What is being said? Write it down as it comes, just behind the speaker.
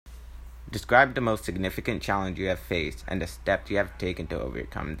Describe the most significant challenge you have faced and the steps you have taken to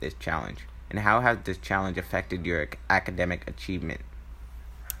overcome this challenge. And how has this challenge affected your academic achievement?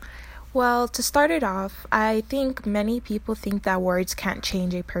 Well, to start it off, I think many people think that words can't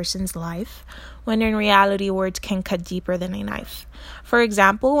change a person's life, when in reality, words can cut deeper than a knife. For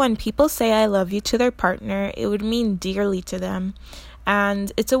example, when people say I love you to their partner, it would mean dearly to them.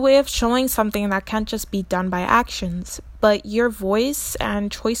 And it's a way of showing something that can't just be done by actions, but your voice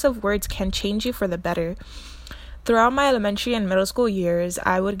and choice of words can change you for the better. Throughout my elementary and middle school years,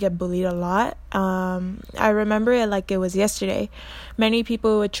 I would get bullied a lot. I remember it like it was yesterday. Many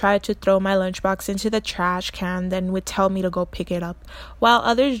people would try to throw my lunchbox into the trash can, then would tell me to go pick it up, while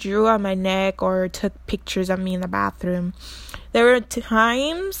others drew on my neck or took pictures of me in the bathroom. There were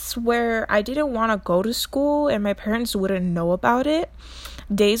times where I didn't want to go to school and my parents wouldn't know about it.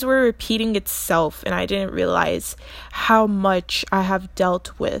 Days were repeating itself and I didn't realize how much I have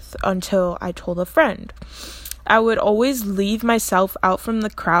dealt with until I told a friend. I would always leave myself out from the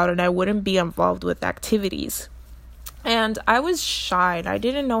crowd and I wouldn't be involved with activities. And I was shy and I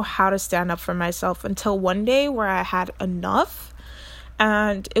didn't know how to stand up for myself until one day where I had enough.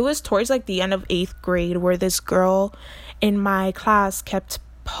 And it was towards like the end of 8th grade where this girl in my class kept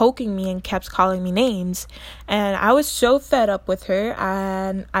poking me and kept calling me names. And I was so fed up with her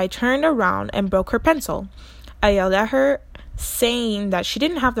and I turned around and broke her pencil. I yelled at her saying that she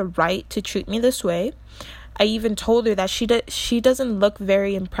didn't have the right to treat me this way. I even told her that she doesn't look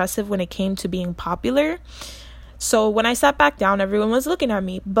very impressive when it came to being popular. So when I sat back down, everyone was looking at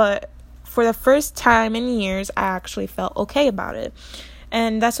me. But for the first time in years, I actually felt okay about it.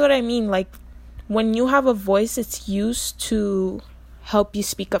 And that's what I mean. Like, when you have a voice, it's used to help you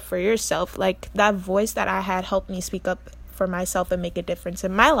speak up for yourself. Like, that voice that I had helped me speak up for myself and make a difference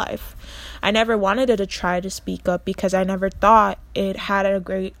in my life. I never wanted to try to speak up because I never thought it had a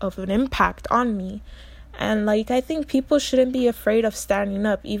great of an impact on me. And I think people shouldn't be afraid of standing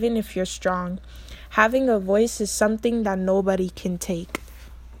up, even if you're strong. Having a voice is something that nobody can take.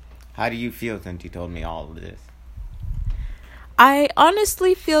 How do you feel since you told me all of this? I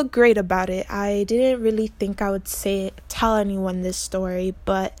honestly feel great about it. I didn't really think I would tell anyone this story,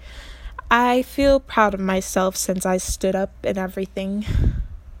 but I feel proud of myself since I stood up and everything.